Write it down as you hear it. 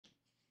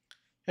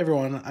Hey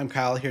everyone, I'm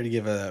Kyle here to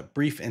give a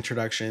brief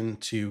introduction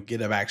to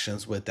GitHub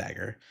Actions with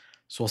Dagger.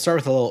 So we'll start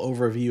with a little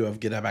overview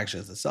of GitHub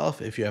Actions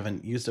itself if you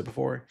haven't used it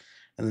before,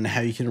 and then how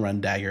you can run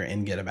Dagger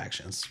in GitHub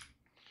Actions.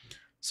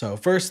 So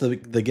first, the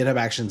GitHub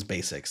Actions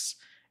basics.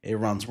 It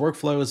runs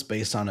workflows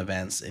based on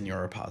events in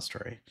your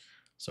repository.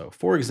 So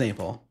for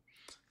example,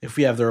 if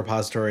we have the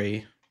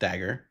repository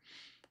Dagger,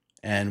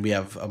 and we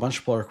have a bunch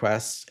of pull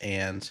requests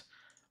and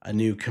a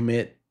new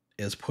commit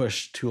is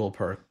pushed to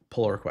a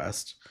pull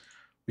request,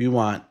 we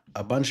want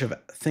a bunch of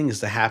things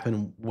to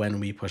happen when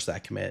we push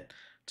that commit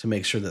to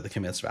make sure that the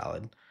commit's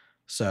valid.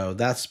 So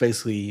that's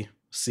basically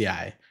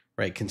CI,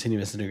 right?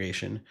 Continuous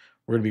integration.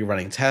 We're going to be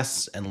running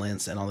tests and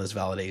lints and all this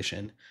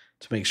validation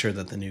to make sure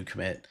that the new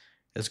commit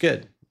is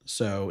good.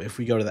 So if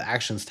we go to the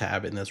Actions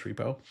tab in this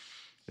repo,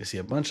 we see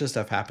a bunch of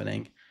stuff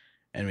happening,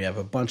 and we have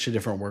a bunch of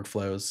different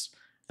workflows,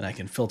 and I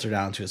can filter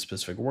down to a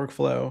specific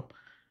workflow,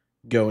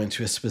 go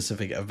into a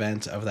specific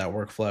event of that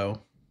workflow,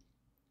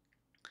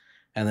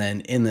 and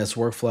then in this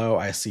workflow,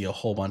 I see a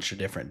whole bunch of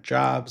different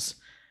jobs,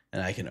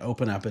 and I can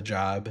open up a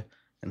job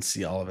and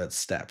see all of its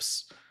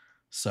steps.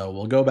 So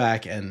we'll go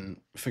back and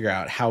figure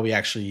out how we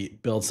actually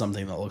build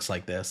something that looks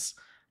like this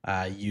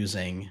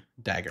using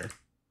Dagger.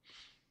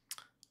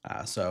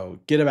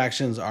 So GitHub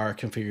Actions are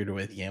configured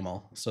with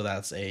YAML. So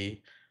that's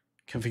a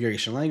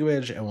configuration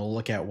language, and we'll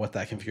look at what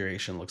that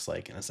configuration looks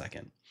like in a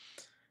second.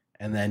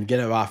 And then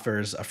GitHub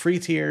offers a free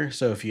tier.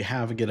 So if you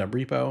have a GitHub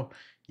repo,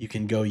 you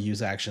can go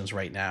use Actions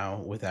right now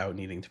without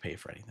needing to pay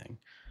for anything.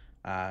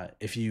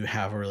 If you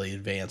have a really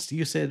advanced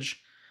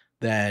usage,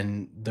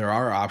 then there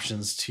are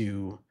options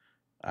to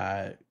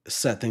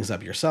set things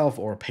up yourself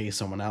or pay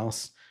someone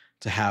else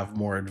to have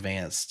more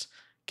advanced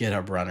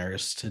GitHub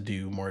runners to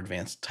do more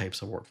advanced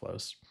types of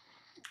workflows.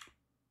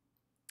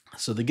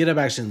 So the GitHub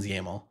Actions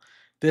YAML,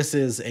 this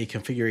is a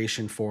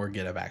configuration for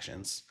GitHub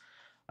Actions.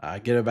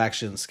 GitHub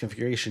Actions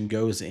configuration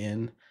goes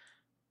in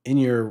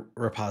your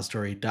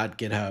repository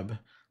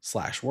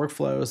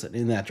 .github/workflows, and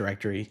in that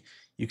directory,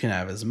 you can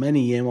have as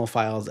many YAML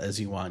files as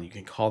you want. You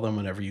can call them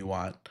whatever you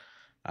want.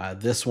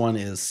 This one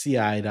is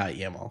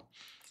ci.yaml,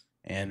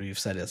 and we've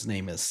said its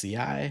name is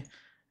CI,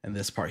 and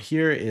this part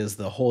here is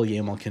the whole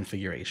YAML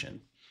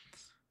configuration.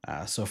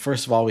 So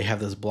first of all, we have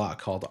this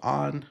block called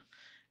on,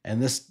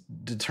 and this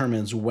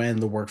determines when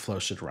the workflow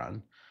should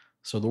run.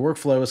 So the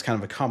workflow is kind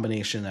of a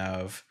combination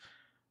of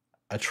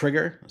a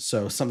trigger,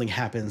 so something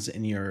happens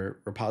in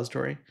your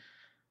repository,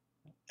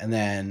 and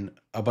then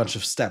a bunch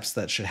of steps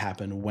that should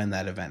happen when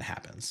that event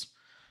happens.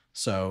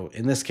 So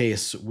in this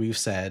case, we've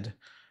said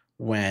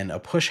when a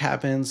push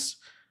happens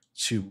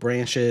to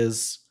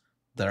branches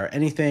that are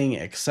anything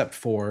except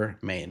for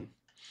main.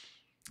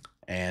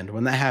 And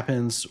when that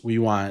happens, we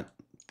want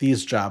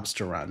these jobs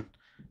to run.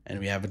 And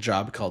we have a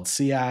job called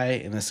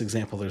CI. In this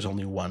example, there's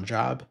only one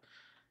job,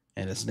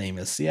 and its name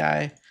is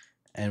CI.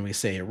 And we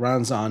say it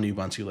runs on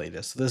Ubuntu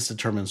latest. So this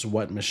determines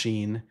what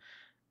machine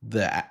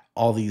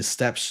all these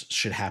steps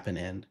should happen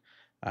in.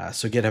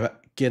 So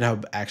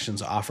GitHub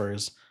Actions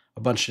offers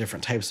a bunch of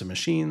different types of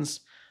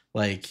machines,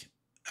 like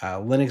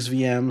Linux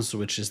VMs,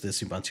 which is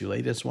this Ubuntu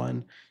latest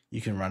one.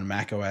 You can run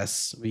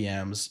macOS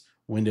VMs,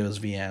 Windows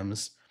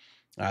VMs.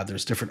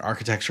 There's different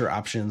architecture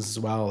options as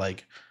well,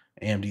 like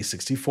AMD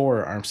 64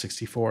 or ARM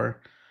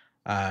 64.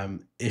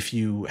 If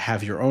you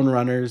have your own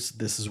runners,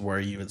 this is where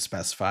you would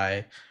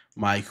specify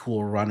my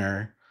cool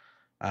runner,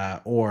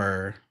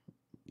 or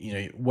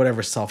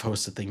whatever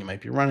self-hosted thing you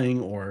might be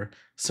running, or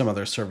some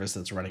other service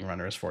that's running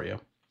runners for you.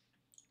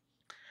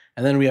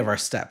 And then we have our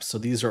steps. So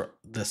these are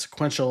the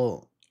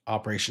sequential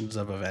operations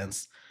of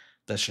events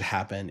that should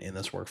happen in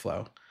this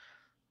workflow.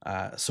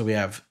 So we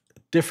have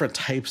different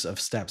types of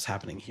steps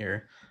happening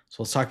here.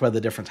 So let's talk about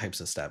the different types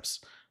of steps.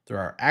 There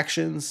are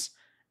actions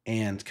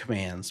and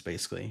commands,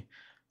 basically.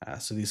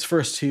 So these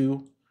first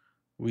two,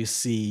 we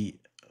see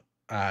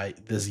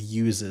this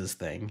uses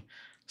thing.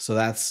 So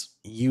that's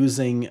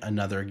using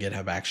another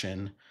GitHub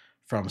action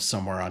from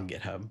somewhere on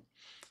GitHub.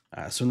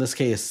 So in this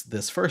case,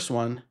 this first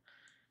one,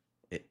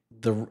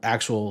 the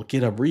actual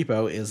GitHub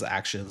repo is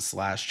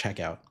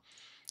actions/checkout,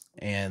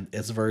 and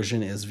its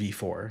version is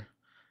v4.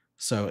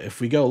 So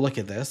if we go look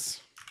at this,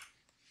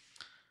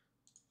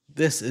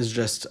 this is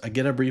just a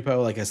GitHub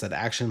repo, like I said,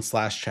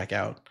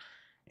 action/checkout,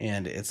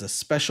 and it's a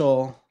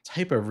special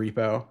type of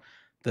repo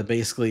that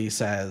basically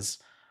says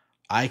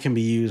I can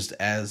be used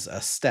as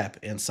a step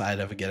inside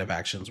of a GitHub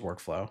Actions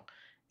workflow.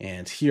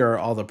 And here are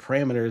all the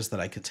parameters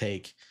that I could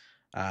take.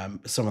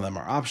 Some of them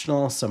are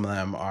optional, some of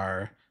them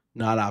are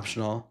not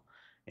optional.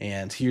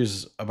 And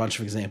here's a bunch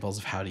of examples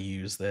of how to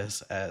use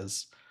this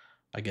as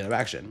a GitHub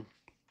action.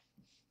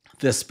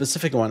 This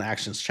specific one,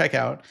 Actions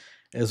Checkout,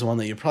 is one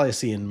that you probably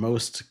see in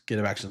most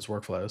GitHub Actions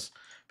workflows,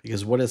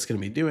 because what it's going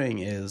to be doing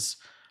is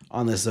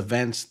on this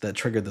event that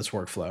triggered this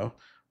workflow,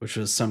 which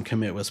was some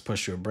commit was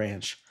pushed to a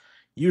branch,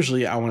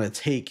 usually I want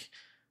to take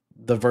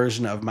the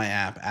version of my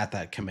app at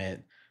that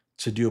commit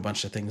to do a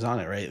bunch of things on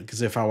it, right?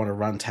 Because if I want to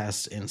run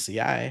tests in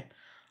CI,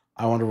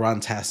 I want to run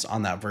tests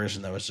on that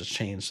version that was just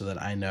changed so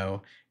that I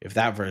know if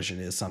that version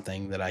is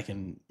something that I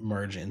can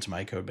merge into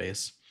my code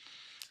base.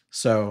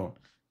 So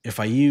if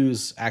I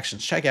use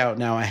actions checkout,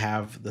 now I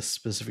have the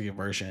specific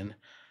version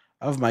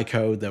of my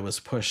code that was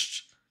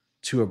pushed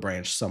to a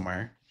branch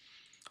somewhere.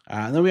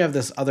 And then we have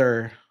this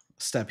other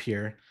step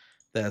here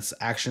that's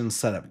action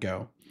setup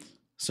go.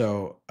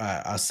 So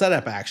a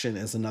setup action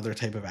is another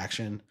type of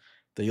action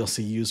that you'll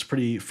see used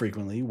pretty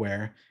frequently,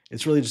 where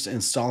it's really just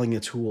installing a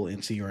tool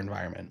into your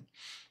environment.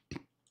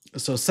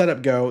 So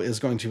setup go is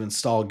going to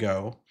install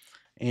go,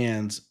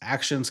 and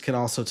actions can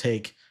also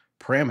take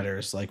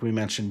parameters, like we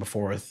mentioned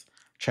before with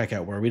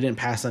checkout, where we didn't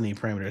pass any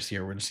parameters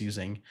here. We're just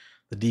using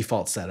the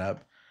default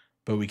setup,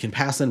 but we can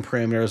pass in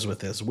parameters with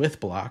this with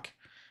block,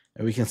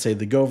 and we can say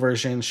the go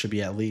version should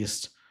be at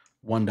least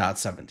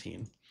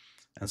 1.17.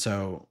 And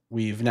so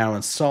we've now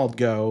installed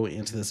Go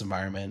into this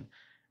environment,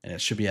 and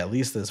it should be at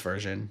least this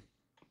version.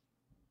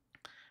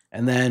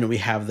 And then we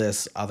have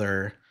this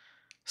other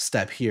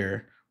step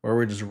here where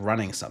we're just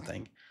running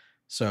something.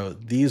 So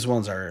these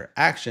ones are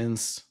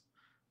actions.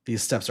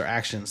 These steps are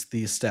actions.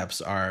 These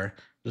steps are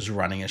just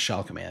running a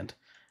shell command.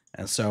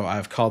 And so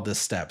I've called this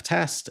step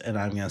test, and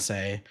I'm going to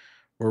say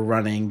we're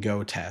running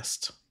go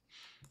test.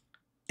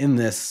 In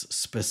this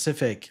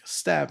specific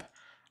step,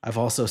 I've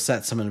also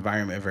set some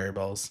environment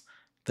variables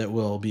that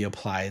will be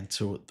applied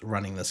to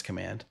running this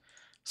command.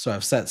 So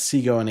I've set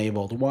cgo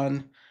enabled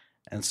 1,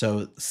 and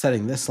so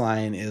setting this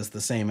line is the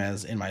same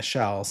as in my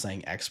shell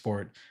saying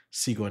export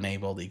cgo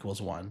enabled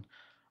equals 1.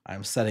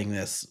 I'm setting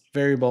this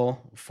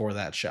variable for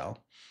that shell.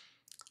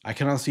 I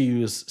can also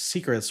use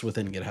secrets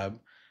within GitHub.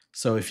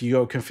 So if you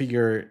go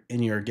configure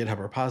in your GitHub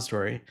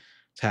repository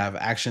to have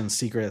action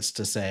secrets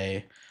to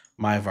say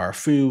my var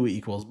foo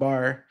equals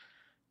bar,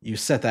 you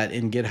set that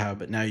in GitHub,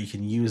 but now you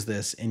can use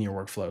this in your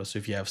workflow. So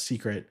if you have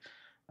secret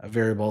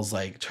variables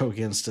like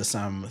tokens to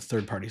some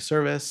third-party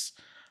service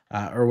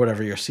or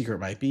whatever your secret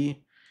might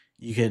be,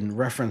 you can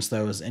reference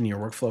those in your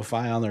workflow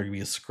file, and they're going to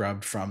be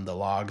scrubbed from the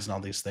logs and all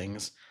these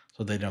things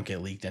so they don't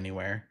get leaked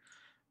anywhere.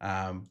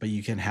 But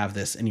you can have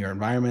this in your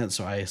environment.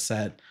 So I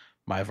set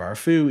my var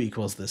foo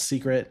equals this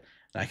secret,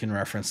 and I can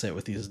reference it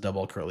with these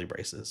double curly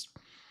braces.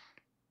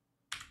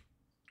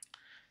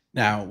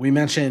 Now, we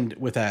mentioned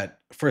with that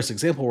first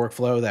example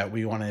workflow that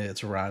we wanted it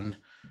to run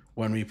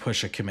when we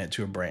push a commit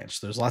to a branch.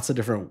 There's lots of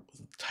different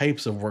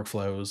types of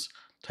workflows,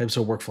 types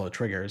of workflow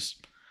triggers.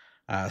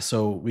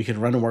 So we can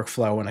run a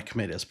workflow when a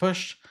commit is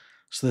pushed.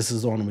 So this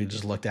is the one we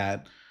just looked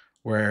at,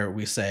 where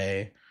we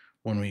say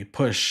when we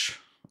push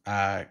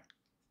to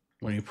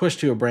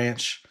a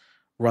branch,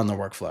 run the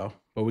workflow.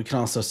 But we can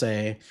also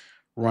say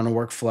run a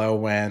workflow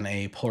when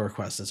a pull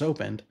request is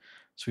opened.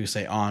 So we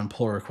say on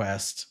pull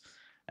request,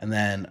 and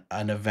then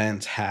an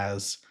event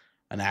has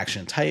an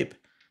action type.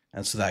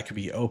 And so that could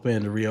be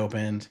opened,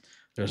 reopened.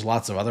 There's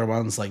lots of other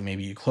ones, like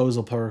maybe you close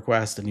a pull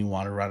request and you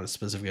want to run a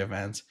specific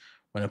event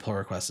when a pull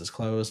request is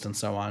closed, and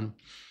so on.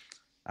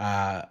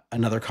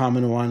 Another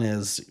common one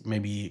is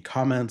maybe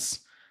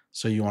comments.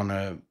 So you want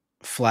to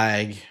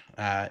flag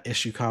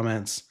issue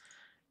comments.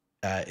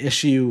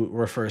 Issue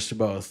refers to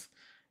both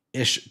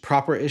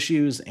proper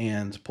issues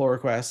and pull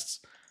requests.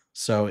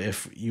 So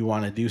if you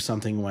want to do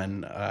something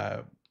when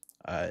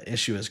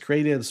issue is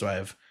created, so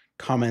I've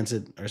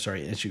commented, or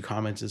sorry, issue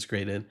comment is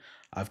created,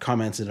 I've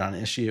commented on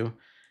issue,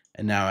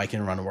 and now I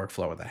can run a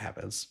workflow when that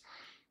happens.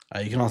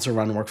 You can also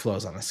run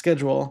workflows on a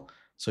schedule.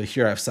 So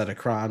here I've set a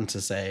cron to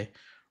say,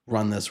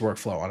 run this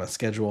workflow on a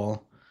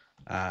schedule.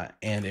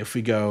 And if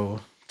we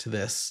go to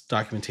this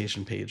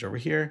documentation page over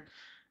here,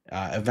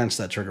 events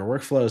that trigger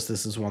workflows,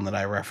 this is one that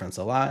I reference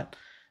a lot.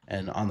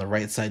 And on the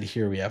right side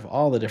here, we have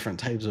all the different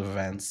types of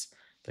events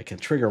that can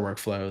trigger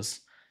workflows,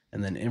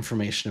 and then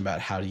information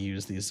about how to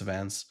use these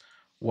events,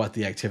 what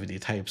the activity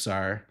types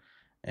are,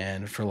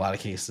 and for a lot of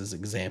cases,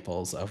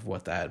 examples of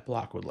what that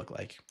block would look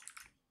like.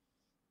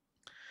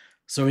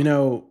 So we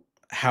know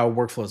how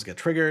workflows get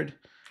triggered.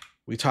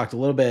 We talked a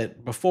little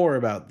bit before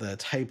about the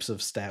types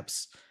of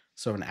steps.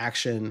 So an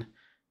action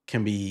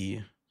can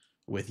be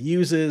with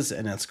uses,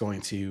 and it's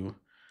going to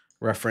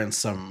reference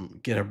some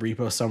GitHub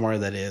repo somewhere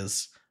that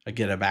is a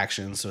GitHub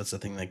action. So it's a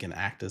thing that can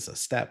act as a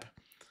step.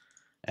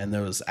 And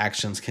those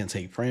actions can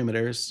take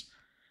parameters.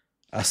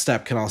 A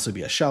step can also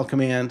be a shell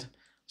command.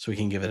 So we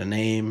can give it a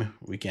name.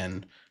 We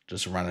can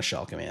just run a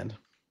shell command.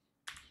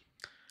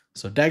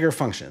 So Dagger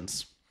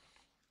functions.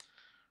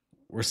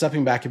 We're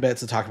stepping back a bit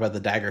to talk about the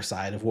Dagger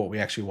side of what we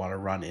actually want to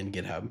run in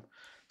GitHub.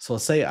 So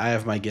let's say I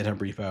have my GitHub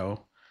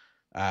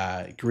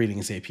repo,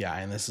 greetings API,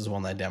 and this is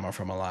one that I demo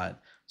from a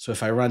lot. So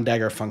if I run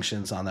Dagger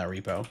functions on that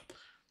repo,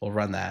 we'll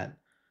run that.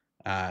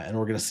 And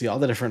we're going to see all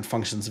the different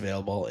functions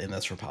available in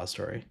this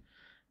repository.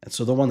 And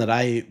so the one that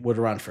I would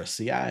run for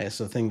CI,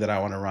 so the thing that I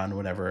want to run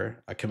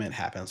whenever a commit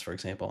happens, for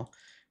example,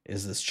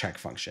 is this check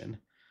function.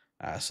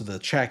 So the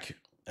check,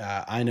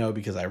 I know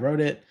because I wrote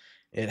it,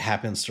 it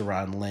happens to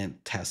run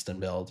lint, test, and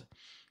build.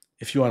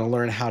 If you want to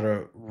learn how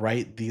to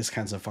write these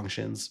kinds of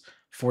functions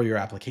for your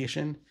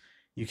application,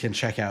 you can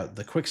check out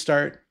the quick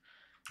start,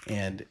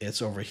 and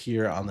it's over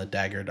here on the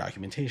Dagger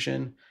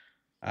documentation.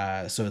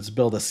 So it's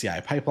build a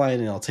CI pipeline,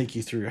 and it'll take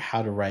you through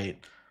how to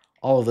write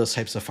all of those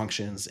types of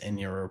functions in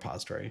your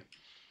repository.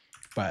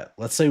 But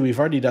let's say we've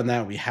already done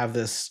that. We have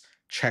this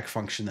check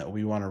function that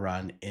we want to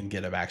run in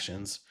GitHub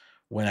Actions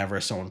whenever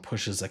someone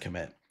pushes a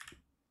commit.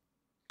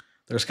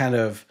 There's kind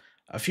of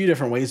a few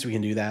different ways we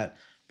can do that,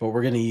 but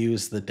we're going to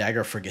use the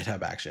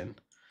dagger-for-github action.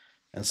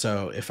 And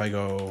so if I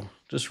go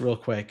just real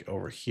quick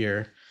over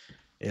here,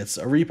 it's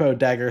a repo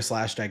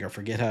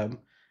dagger/dagger-for-github,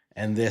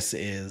 and this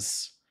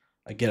is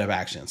a GitHub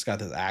action. It's got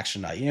this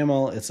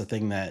action.yaml. It's a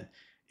thing that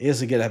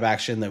is a GitHub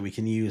action that we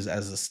can use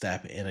as a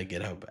step in a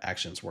GitHub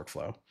Actions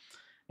workflow.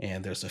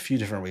 And there's a few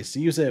different ways to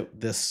use it.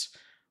 This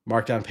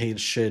markdown page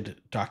should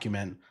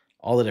document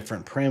all the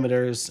different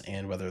parameters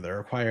and whether they're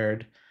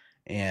required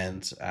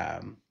and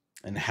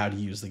how to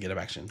use the GitHub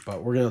action.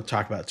 But we're going to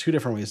talk about two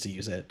different ways to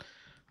use it.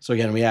 So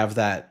again, we have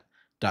that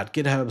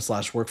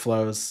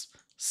 .github/workflows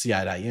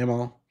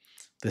ci.yaml.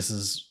 This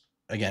is,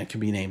 again, can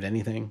be named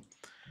anything.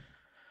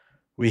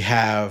 We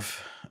have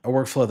a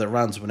workflow that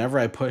runs whenever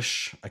I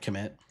push a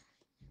commit.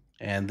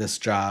 And this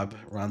job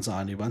runs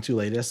on Ubuntu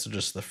latest, so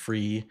just the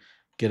free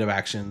GitHub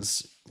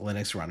Actions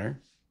Linux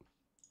runner.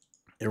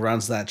 It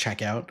runs that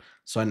checkout.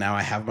 So now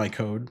I have my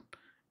code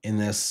in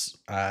this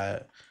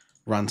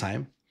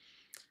runtime.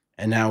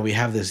 And now we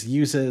have this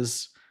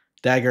uses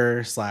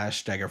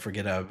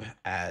dagger/dagger-for-github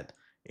at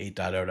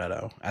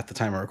 8.0.0. At the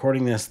time of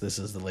recording this, this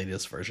is the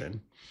latest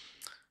version.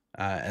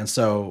 And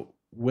so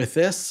with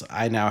this,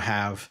 I now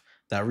have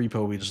that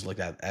repo we just looked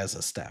at as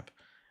a step.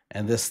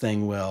 And this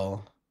thing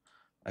will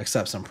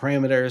accept some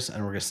parameters,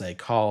 and we're going to say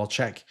call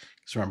check.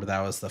 Because remember,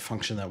 that was the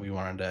function that we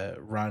wanted to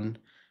run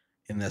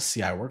in this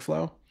CI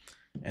workflow.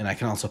 And I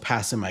can also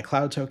pass in my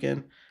cloud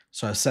token.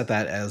 So I've set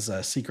that as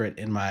a secret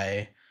in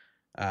my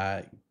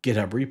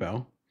GitHub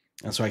repo.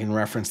 And so I can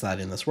reference that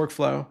in this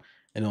workflow,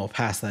 and it will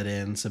pass that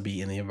in to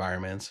be in the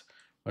environment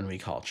when we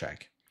call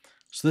check.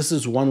 So this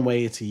is one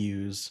way to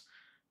use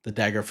the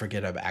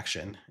dagger-for-github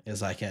action,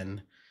 is I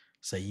can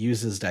say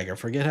uses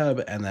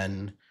dagger-for-github and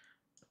then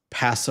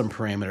pass some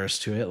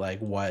parameters to it, like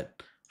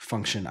what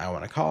function I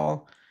want to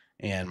call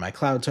and my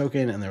cloud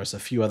token. And there was a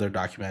few other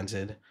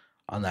documented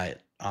on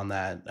that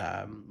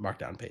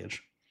markdown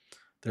page.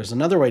 There's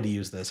another way to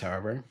use this,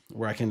 however,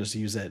 where I can just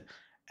use it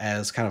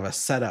as kind of a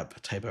setup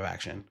type of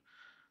action.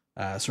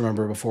 So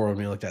remember before when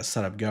we looked at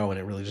setup go, and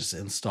it really just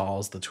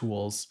installs the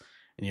tools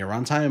in your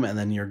runtime, and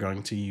then you're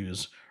going to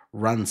use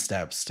run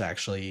steps to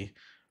actually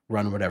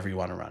run whatever you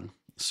want to run.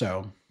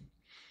 So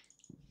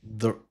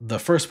the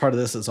first part of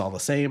this is all the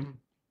same.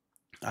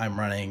 I'm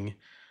running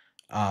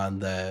on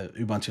the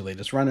Ubuntu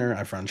latest runner.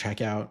 I've run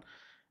checkout.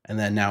 And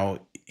then now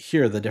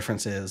here, the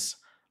difference is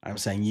I'm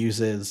saying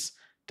uses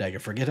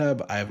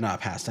dagger-for-github. I have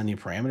not passed any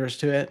parameters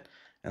to it.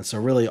 And so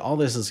really all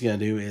this is going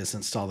to do is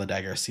install the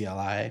Dagger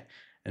CLI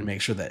and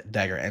make sure that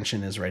Dagger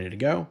engine is ready to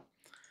go.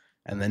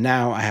 And then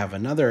now I have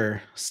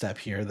another step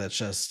here that's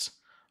just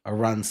a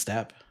run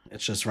step.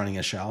 It's just running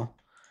a shell.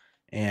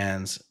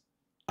 And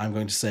I'm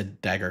going to say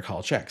Dagger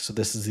call check. So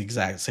this is the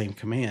exact same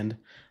command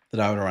that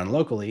I would run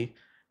locally.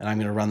 And I'm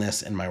going to run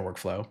this in my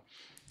workflow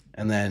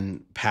and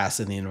then pass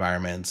in the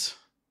environment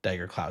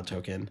Dagger cloud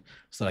token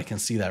so that I can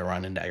see that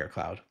run in Dagger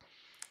cloud.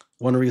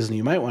 One reason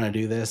you might want to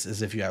do this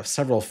is if you have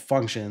several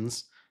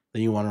functions that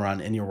you want to run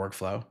in your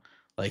workflow.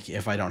 Like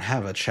if I don't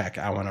have a check,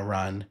 I want to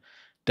run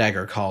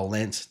Dagger call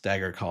lint,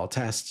 Dagger call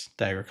test,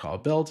 Dagger call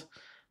build,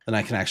 then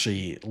I can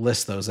actually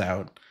list those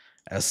out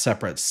as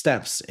separate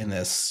steps in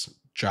this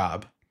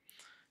job.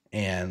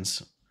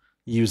 And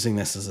using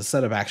this as a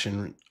setup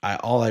action,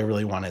 all I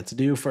really wanted to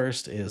do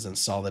first is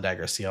install the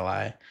Dagger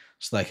CLI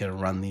so that I can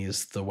run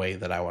these the way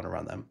that I want to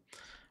run them.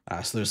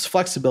 So there's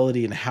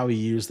flexibility in how you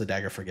use the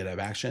dagger-for-github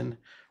action,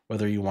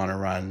 whether you want to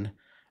run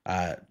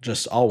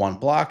just all one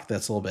block,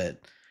 that's a little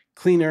bit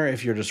cleaner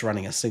if you're just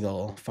running a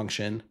single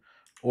function,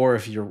 or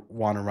if you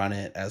want to run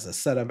it as a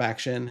setup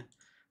action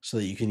so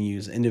that you can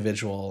use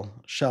individual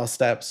shell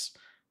steps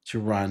to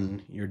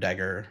run your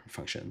Dagger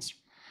functions.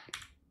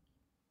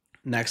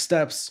 Next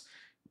steps.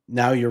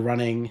 Now you're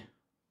running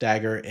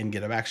Dagger in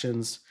GitHub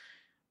Actions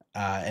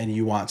and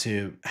you want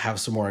to have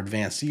some more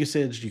advanced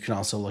usage. You can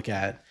also look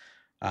at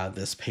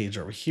this page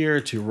over here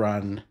to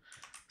run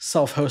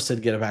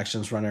self-hosted GitHub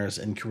Actions runners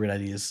in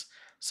Kubernetes.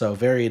 So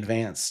very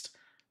advanced,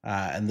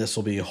 and this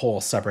will be a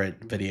whole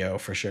separate video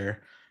for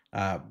sure.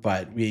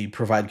 But we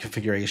provide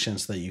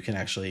configurations so that you can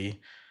actually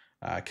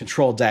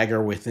control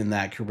Dagger within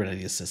that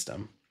Kubernetes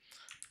system.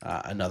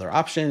 Another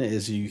option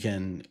is you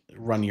can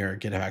run your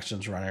GitHub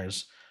Actions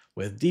runners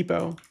with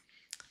Depot,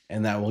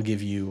 and that will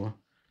give you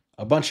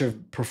a bunch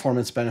of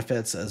performance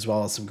benefits as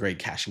well as some great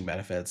caching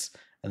benefits,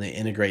 and they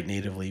integrate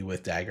natively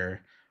with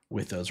Dagger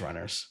with those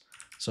runners.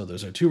 So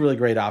those are two really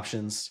great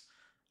options,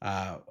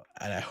 and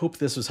I hope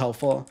this was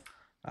helpful.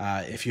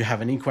 If you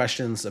have any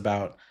questions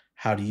about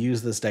how to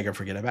use this Dagger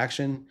for GitHub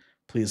action,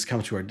 please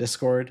come to our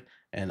Discord,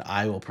 and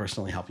I will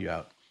personally help you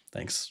out.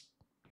 Thanks.